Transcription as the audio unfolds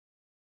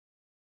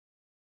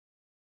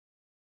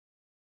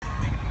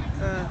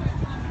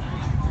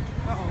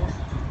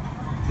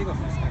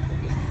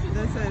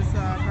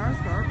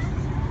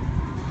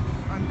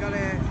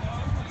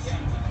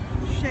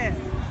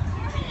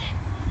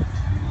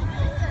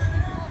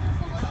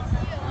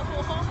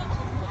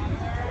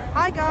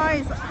Hi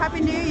guys, Happy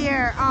New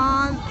Year.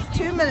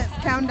 2 minutes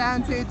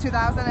countdown to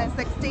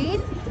 2016,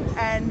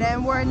 and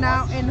then we're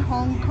now in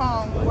Hong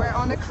Kong. We're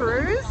on a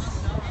cruise,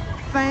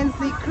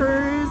 fancy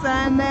cruise,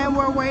 and then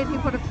we're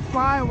waiting for the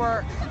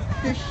fireworks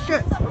to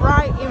shoot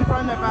right in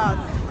front of us.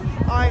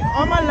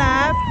 On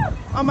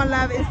my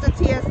left is the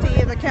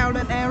TST, the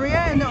Kowloon area,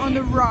 and on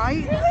the right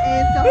is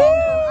the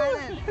Hong Kong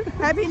Island.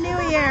 Happy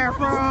New Year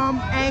from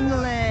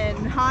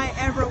England. Hi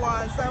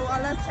everyone. So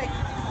let's take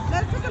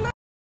a look.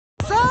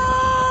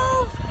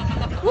 So,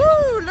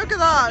 woo! Look at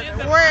that.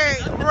 We're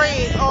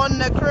on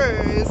the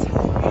cruise,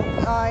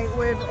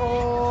 with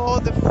all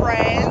the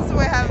friends.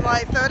 We have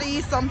like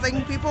 30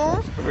 something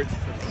people.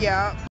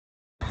 Yeah.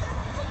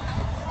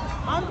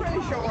 I'm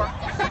pretty sure.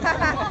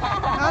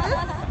 Now this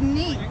is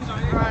neat,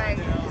 right?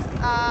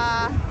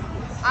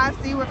 I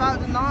see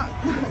without the night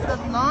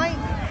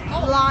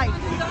light.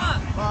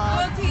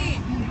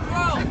 13,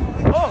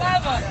 12,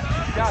 11,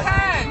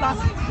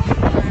 10.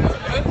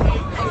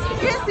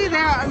 You can see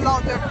there are a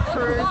lot of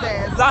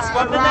cruises. Last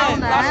 1 minute.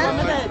 Around Last there.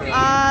 1 minute.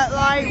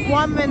 Like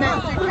 1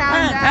 minute to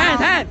count down.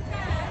 10.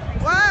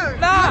 Whoa!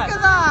 No. Look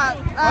at that.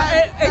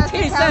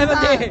 18,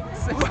 17.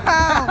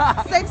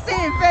 Wow! 16,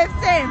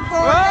 15,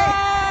 14,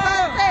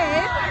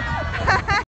 13.